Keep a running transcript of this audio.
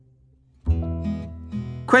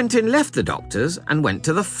Quentin left the doctor's and went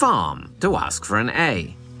to the farm to ask for an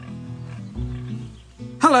A.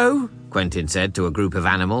 "Hello," Quentin said to a group of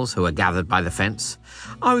animals who were gathered by the fence.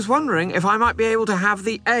 "I was wondering if I might be able to have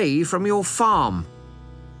the A from your farm."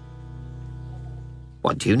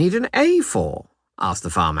 "What do you need an A for?" asked the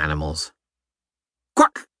farm animals.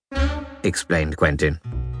 "Quack," explained Quentin.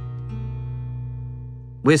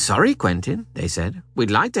 "We're sorry, Quentin," they said.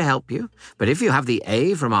 "We'd like to help you, but if you have the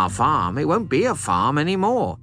A from our farm, it won't be a farm anymore.